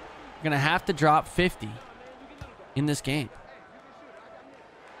 We're gonna have to drop 50 in this game.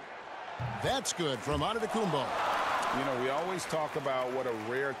 That's good from Antetokounmpo. You know, we always talk about what a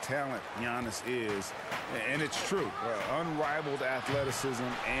rare talent Giannis is, and it's true. Unrivaled athleticism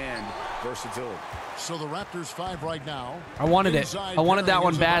and versatility. So the Raptors 5 right now. I wanted it. Inside I wanted that pairing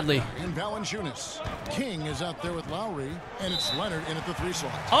one is badly. Ibaka and Valanciunas. King is out there with Lowry, and it's Leonard in at the 3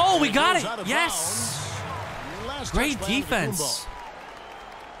 slot. Oh, we And got goes it. out of Yes. bounds. Last Great touch by defense. Antetokounmpo.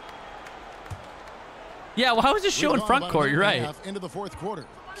 Yeah, well, I was just showing We've gone front about court. a You're minute and a right. half into the 4th quarter.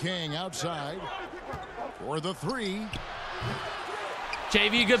 King outside for the 3.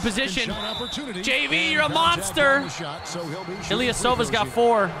 JV, good position. Shot opportunity. JV, And you're a contact on monster. the shot, so he'll be shooting Ilyasova's free got throws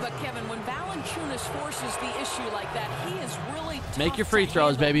 4. But Kevin, when Valanciunas forces the issue like that, he is really tough Make your free to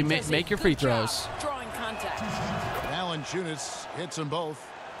throws, handle. baby. He does a Make your good free job throws. Drawing contact. here. Valanciunas hits them both.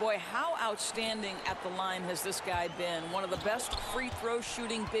 Boy, how outstanding at the line has this guy been? One of the best free throw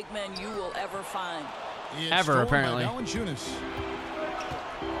shooting big men you will ever find. It's Ever, scored by apparently. Valanciunas.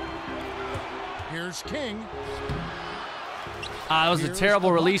 Here's King. That was a Here's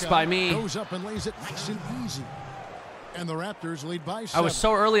terrible release Ibaka. by me. Goes up and lays it nice and easy. And the Raptors lead by 7. I was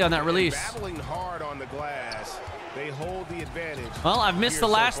so early on that release. Battling hard on the glass, they hold the advantage. Well, I've missed the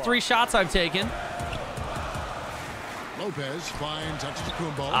here so last far. 3 shots I've taken. Lopez finds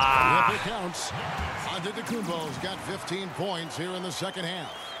Antetokounmpo. Ah. Yep, it counts. Antetokounmpo's got 15 points here in the second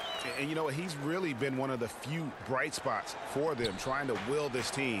half. And you know, he's really been one of the few bright spots for them, trying to will this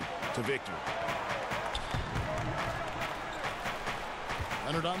team to victory.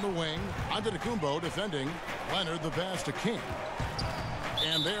 Leonard on the wing. Antetokounmpo defending. Leonard the pass to King.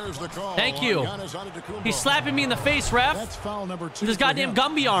 And there's the call. Thank you. on Giannis Antetokounmpo. He's slapping me in the face, ref. That's foul number 2. With his for goddamn him.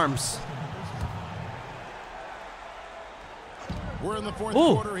 Gumby arms. We're in the 4th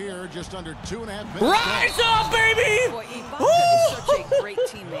Ooh. quarter here, just under 2.5 minutes. Rise up, baby! Boy, Ibaka is such a great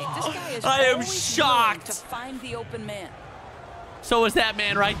teammate. This guy is I am always shocked. willing to find the open man. So is that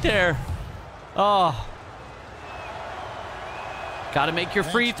man right there. Oh. Got to make your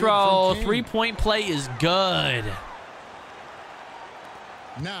That's free good throw. from King. 3-point play is good.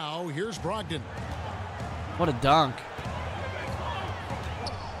 Now, here's Brogdon. What a dunk.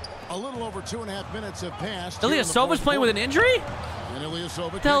 A little over 2.5 minutes have passed. Ilyasova's playing with an injury? And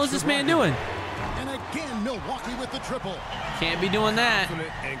Ilyasova, what the hell is this man doing? And again, Milwaukee with the triple. Can't be doing that.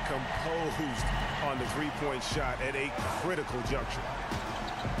 Confident and composed on the three-point shot at a critical juncture.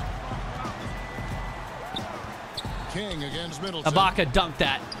 King against Middleton. Ibaka dunked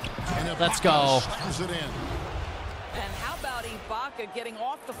that. Let's go. And how about Ibaka getting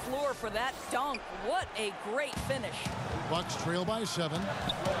off the floor for that dunk? What a great finish. Bucks trail by 7.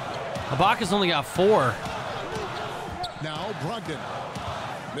 Ibaka's only got 4. Now Brogdon.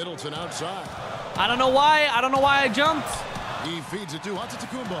 Middleton outside. I don't know why. I don't know why I jumped. He feeds it to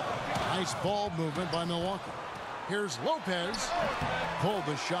Antetokounmpo. Nice ball movement by Milwaukee. Here's Lopez. Pulled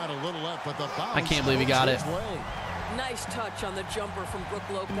the shot a little left, but the bounce. I can't believe he got it. Nice touch on the jumper from Brook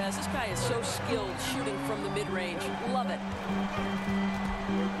Lopez. This guy is so skilled shooting from the mid-range. Love it.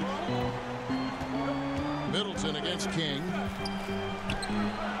 Middleton against King.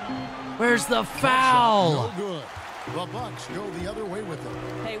 Where's the foul? No good. The Bucks go the other way with it.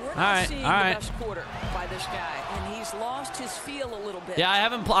 Hey, we're not seeing the best quarter by this guy, and he's lost his feel a little bit. Yeah,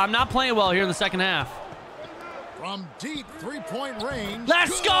 I'm not playing well here in the second half. From deep three-point range.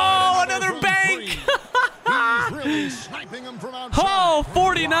 Let's go! Another bank! He's really sniping him from outside. Oh,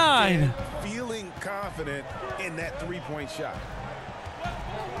 49. Feeling confident in that three-point shot.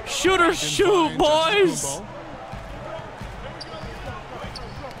 Shoot or shoot, boys.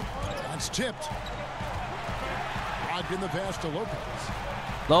 That's tipped. In the pass to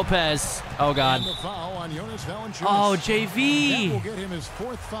Lopez. Oh, God. And the foul on Jonas Valanciunas. Oh, JV. That will get him his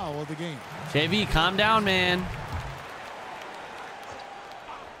 4th foul of the game. JV, calm down, man.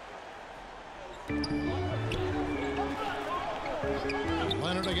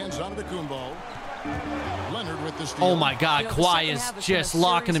 Leonard against Antetokounmpo. Leonard with the steal. Oh, my God. Kawhi is just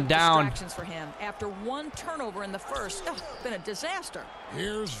locking him down. For him. After one turnover in the first, been a disaster.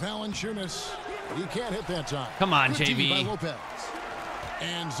 Here's Valanciunas. He can't hit that time. Come on, Good JV. Lopez.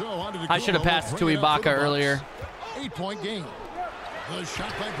 And so I should have passed it to Ibaka earlier. 8-point game. The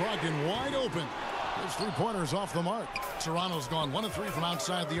shot by Brogdon wide open. His three-pointers off the mark. Toronto's gone 1 of 3 from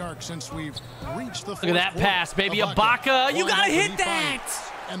outside the arc since we've reached the 4th. Look at that pass, baby. Ibaka, you gotta hit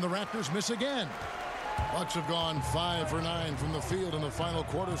that. And the Raptors miss again. Bucks have gone 5 for 9 from the field in the final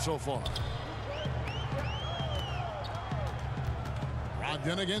quarter so far.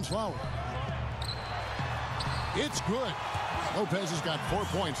 Brogdon against Lowry. It's good. Lopez has got 4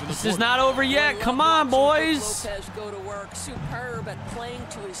 points in the This is not over yet. Come on, boys. Lopez go to work. Superb at playing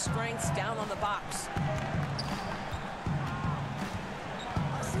to his strengths down on the box.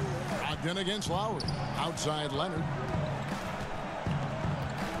 Brogdon against Lowry. Outside Leonard.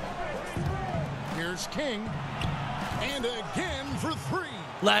 Here's King. And again for 3.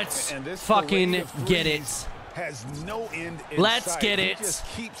 Let's fucking get it. Has no end in Let's sight. get He it. just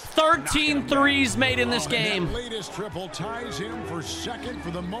keeps 13 threes made in this game. That latest triple ties him for 2nd for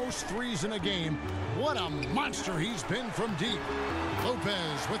the most threes in a game. What a monster he's been from deep.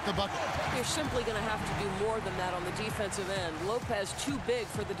 Lopez with the bucket. You're simply going to have to do more than that on the defensive end. Lopez too big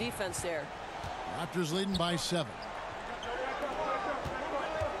for the defense there. Raptors leading by 7.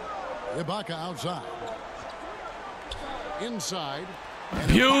 Ibaka outside. Inside.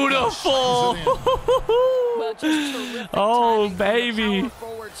 Beautiful. Oh, baby.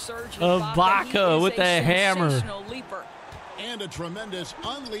 Ibaka with the hammer. And a tremendous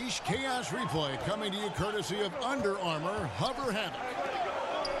Unleash Chaos replay coming to you courtesy of Under Armour Hover Havoc.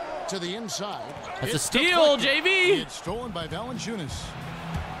 To the inside. That's a steal, JV. It's stolen by Valanciunas.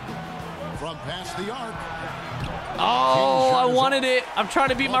 From past the arc. Oh, I wanted it. I'm trying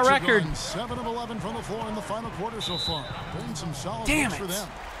to beat my record. 7 of 11 from the floor in the final quarter so far. Been some solid Damn for them.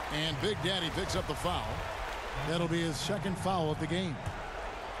 And Big Daddy picks up the foul. That'll be his 2nd foul of the game.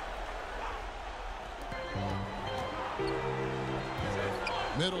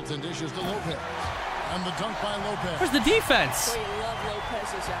 Middleton dishes to Lopez. And the dunk by Lopez. Where's the defense? Boy, you love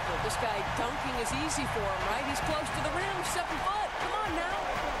Lopez's effort. This guy dunking is easy for him, right? He's close to the rim, 7 foot. Come on now.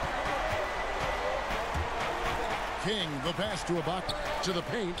 King, the pass to Ibaka. To the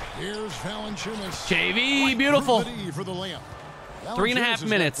paint. Here's Valanciunas. JV, beautiful. For the layup. 3.5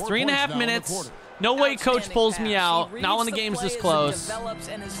 minutes. 3.5 minutes. No way coach pulls me out. Not when the game's this close. I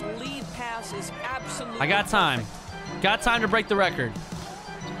got time. Got time to break the record.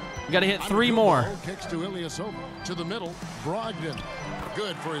 We got to hit 3 more. Kicks to Ilyasova. To the middle. Brogdon.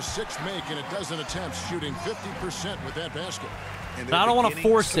 Good for his 6th make and a dozen attempts, shooting 50% with that basket. But I don't want to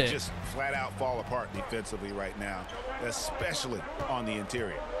force it. Just flat out fall apart defensively right now, especially on the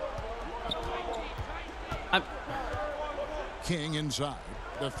interior. King inside.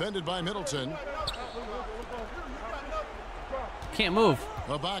 Defended by Middleton. Can't move.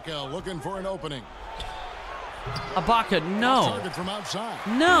 Ibaka looking for an opening. Ibaka, no. Target from outside.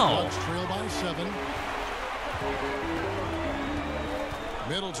 No. Bucks trail by 7.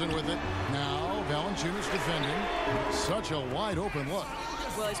 Middleton with it. Now Valanciunas defending. Such a wide open look.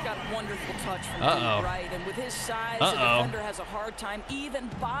 Well, he's got wonderful touch from deep right, and with his size, the defender has a hard time even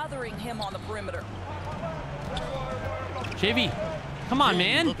bothering him on the perimeter. JV, come on,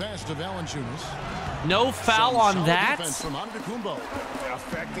 man. The pass to Valanciunas. No foul on that? From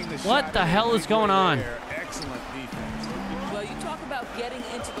What the hell is going on? Excellent defense. Well, you talk about getting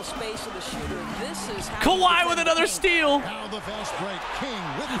into the space of the shooter. This is how Kawhi with another steal. Now the fast break. King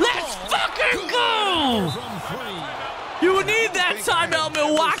with Let's fucking go! You need that timeout,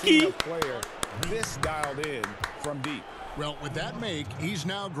 Milwaukee. This dialed in from deep. Well, with that make, he's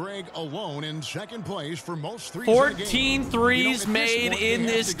now Greg alone in second place for most threes. 14 threes made in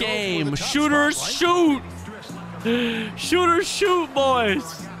this game. Shooters shoot. Shooters shoot,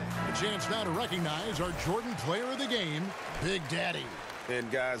 boys. A chance now to recognize our Jordan player of the game, Big Daddy.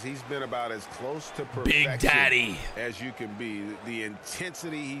 And guys, he's been about as close to Big perfection Daddy as you can be. The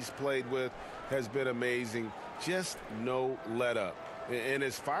intensity he's played with has been amazing. Just no let up. And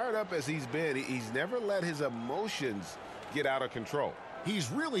as fired up as he's been, he's never let his emotions get out of control. He's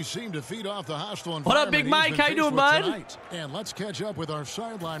really seemed to feed off the hostile environment. What up, Big Mike? How you doing, bud? Tonight. And let's catch up with our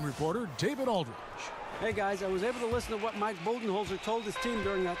sideline reporter, David Aldridge. Hey, guys, I was able to listen to what Mike Budenholzer told his team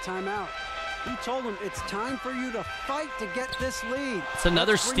during that timeout. He told them it's time for you to fight to get this lead. It's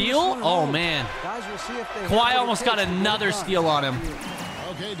another steal? Oh, man. Guys, we'll see if they Kawhi almost got another steal on him.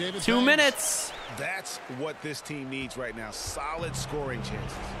 Okay, David. 2 minutes. That's what this team needs right now. Solid scoring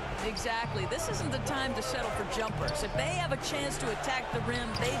chances. Exactly. This isn't the time to settle for jumpers. If they have a chance to attack the rim,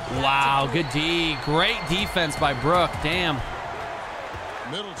 they've got Wow, to do it. good D. Great defense by Brook. Damn.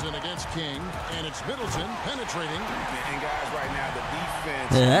 Middleton against King, and it's Middleton penetrating. And guys, right now, the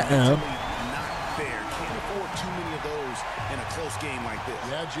defense is mentally not there. Can't afford too many of those in a close game like this.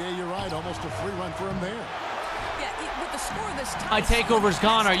 Yeah, Jay, you're right. Almost a free run for him there. Yeah, with the score this time. My takeover's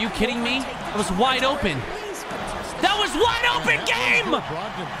gone. Are you kidding me? It was wide open. That was wide open game!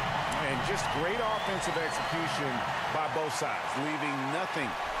 And just great offensive execution by both sides, leaving nothing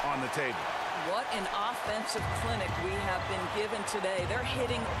on the table. What an offensive clinic we have been given today. They're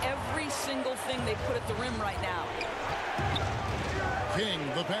hitting every single thing they put at the rim right now. King,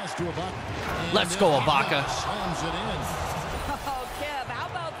 the pass to Ibaka. Let's go, Ibaka. Slams it in. Oh, Kev, how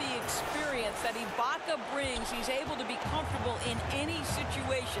about the experience that Ibaka brings? He's able to be comfortable in any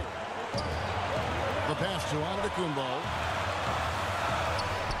situation. The pass to Antetokounmpo.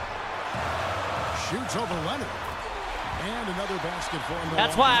 Shoots over Leonard. And another basket for him.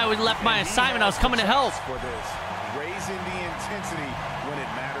 That's why I would left my assignment. I was coming to help. For this, raising the intensity when it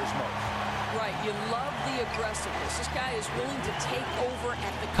matters most. Right, you love the aggressiveness. This guy is willing to take over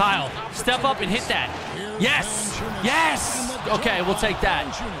at the Kyle, step up and hit that. Yes, yes. Okay, we'll take that.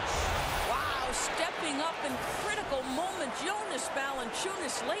 Wow, stepping up in critical moments. Jonas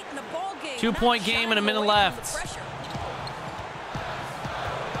Valanciunas late in the ball game. 2-point game and a minute left.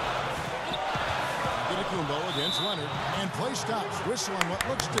 Antetokounmpo against Leonard, and play stops. Whistle on what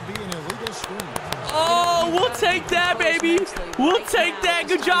looks to be an illegal screen. Oh, we'll take that, baby. We'll take that.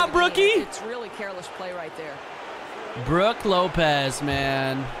 Good job, Brookie. It's really careless play right there. Brooke Lopez,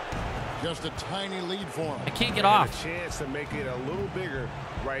 man. Just a tiny lead for him. I can't get off. A chance to make it a little bigger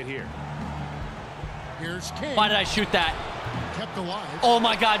right here. Here's King. Why did I shoot that? Kept alive. Oh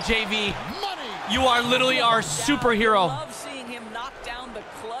my God, JV. Money. You are literally our superhero. I love seeing him knock down the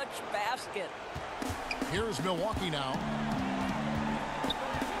clutch basket. Here's Milwaukee now.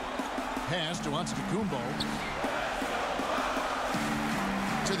 Pass to Antetokounmpo.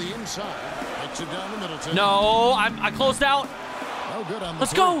 To the inside. Takes it down to Middleton. No, I closed out. Oh, good on the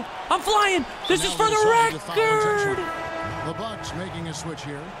Let's three. go. I'm flying. This is for the record. The Bucks making a switch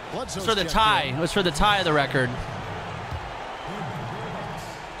here. It's for the tie. It was for the tie of the record.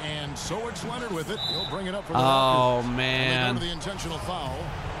 And so it's Leonard with it. He'll bring it up for the Oh, Raptors. man. And they go to the intentional foul.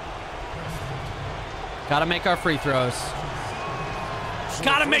 Gotta make our free throws. So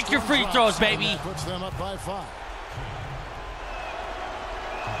Gotta the make first your one free drops, throws, and baby. that puts them up by 5.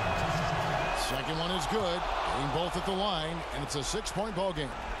 Second one is good. Getting both at the line, and it's a 6-point ball game.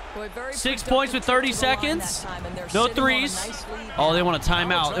 Boy, 6 points with 30 seconds. No threes. Oh, they want a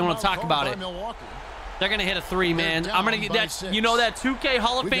timeout. They want to talk about it. They're gonna hit a 3, man. I'm gonna get that. You know that 2K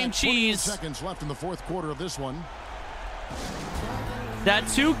Hall of Fame cheese. Seconds left in the fourth quarter of this one. That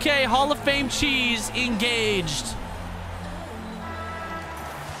 2K Hall of Fame cheese engaged.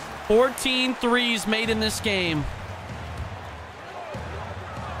 14 threes made in this game.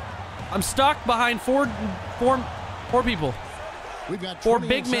 I'm stuck behind four people. We've got for 28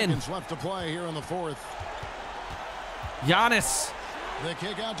 big men. seconds left to play here in the fourth. Giannis. The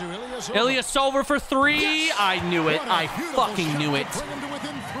kick out to Ilyasova. Ilyasova for three. Yes! I knew it. What a I beautiful fucking shot knew to it. bring him to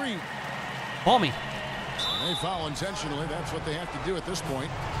within 3. Ball me. They foul intentionally. That's what they have to do at this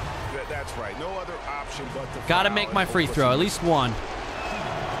point. That's right. No other option but to Gotta foul make my and free push throw. him. At least one.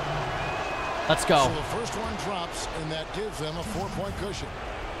 Let's go. So the first one drops, and that gives them a 4-point cushion.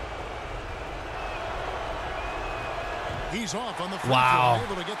 He's off on the free Wow. throw,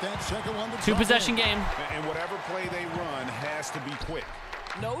 able to get that second one to Two drop possession in. game. And whatever play they run has to be quick.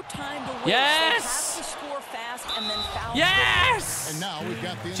 No time to waste. Yes! They have to score fast and then foul. And now we've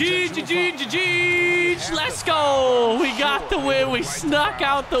got the Let's go. We got the win. We snuck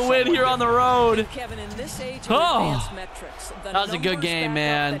out the win here on the road. Kevin, in this age of Oh, advanced metrics, the that was a good numbers game, back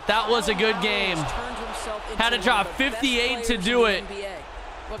man. up That was a good Kyle game. Lowry has turned himself into Had to one drop of the best 58 to players do in it. the NBA.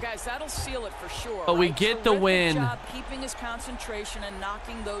 Well, guys, that'll seal it for sure. But we right? get the Terrific win. Job keeping his concentration and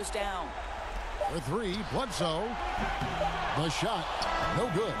knocking those down. For 3, Bledsoe. The shot, no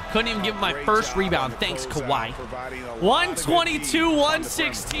good. Couldn't even give him my first rebound. Thanks, Kawhi.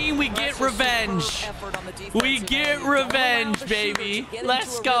 122-116. We get revenge. We get revenge, baby.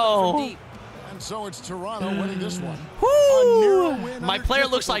 Let's go. And so it's Toronto winning this one. Woo! My player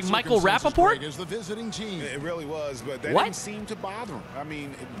looks like Michael Rappaport. Is the visiting team. It really was, but that What? didn't seem to bother him. I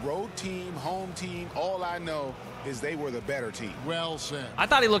mean, road team, home team, all I know is they were the better team. Well said. I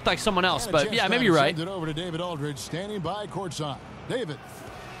thought he looked like someone else, And a but chance yeah, now maybe to you're right. send it over to David Aldridge, standing by courtside. David.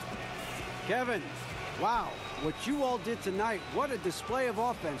 Kevin, wow, what you all did tonight, what a display of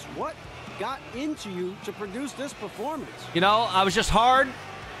offense. What got into you to produce this performance? You know, I was just hard.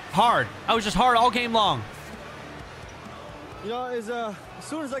 I was just hard all game long. You know, as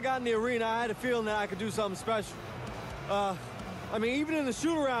soon as I got in the arena, I had a feeling that I could do something special. I mean, even in the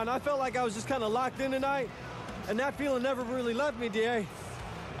shoot-around, I felt like I was just kind of locked in tonight, and that feeling never really left me, D.A.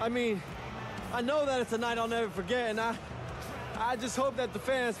 I mean, I know that it's a night I'll never forget, and I just hope that the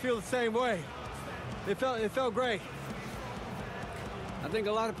fans feel the same way. It felt great. I think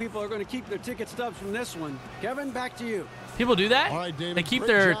a lot of people are going to keep their ticket stubs from this one. Kevin, back to you. People do that? All right, David, they keep great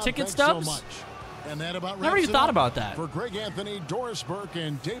their job. ticket Thanks stubs? So much. And that about Never wraps even it thought up. about that. For Greg Anthony, Doris Burke,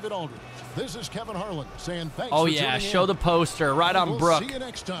 and David Aldridge, this is Kevin Harlan saying thanks Oh, for yeah, tuning show in. the poster right on We'll Brooke. see you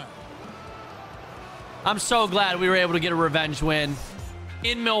next time. I'm so glad we were able to get a revenge win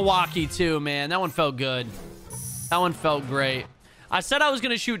in Milwaukee, too, man. That one felt good. That one felt great. I said I was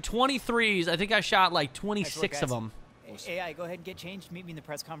going to shoot 23s. I think I shot like 26 of them. AI, go ahead and get changed. Meet me in the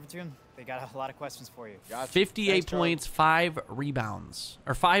press conference room. They got a lot of questions for you. 58 points, 5 rebounds,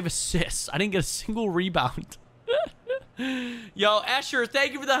 or 5 assists. I didn't get a single rebound. Yo, Escher,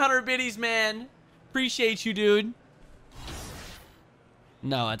 thank you for the 100 biddies, man. Appreciate you, dude.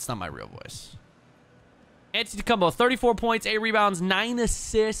 No, that's not my real voice. Anthony Tecumbo, 34 points, 8 rebounds, 9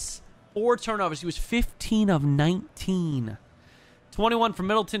 assists, 4 turnovers. He was 15 of 19. 21 for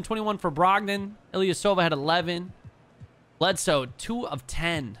Middleton, 21 for Brogdon. Ilyasova had 11. Bledsoe, 2 of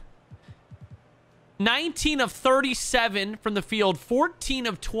 10. 19 of 37 from the field, 14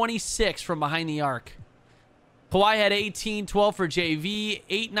 of 26 from behind the arc. Kawhi had 18, 12 for JV,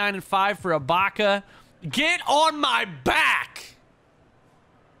 8, 9, and 5 for Ibaka. Get on my back!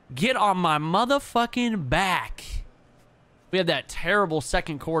 Get on my motherfucking back. We had that terrible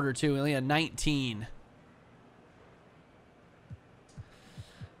second quarter, too. We only had 19.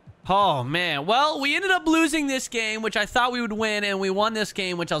 Oh, man. Well, we ended up losing this game, which I thought we would win, and we won this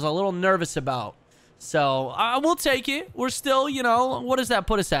game, which I was a little nervous about. So, I will take it. We're still, you know, what does that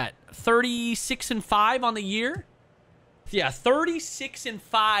put us at? 36-5 on the year? Yeah,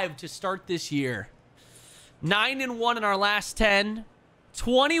 36-5 to start this year. 9-1 in our last 10.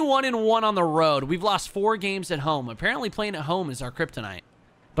 21-1 on the road. We've lost 4 games at home. Apparently playing at home is our kryptonite.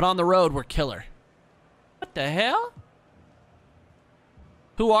 But on the road, we're killer. What the hell?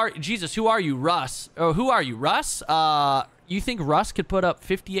 Who are you, Russ? Or who are you, Russ? You think Russ could put up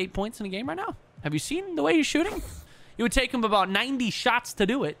 58 points in a game right now? Have you seen the way he's shooting? It would take him about 90 shots to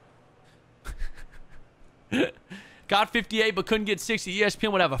do it. Got 58, but couldn't get 60.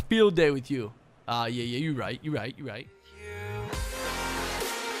 ESPN would have a field day with you. Yeah, you're right.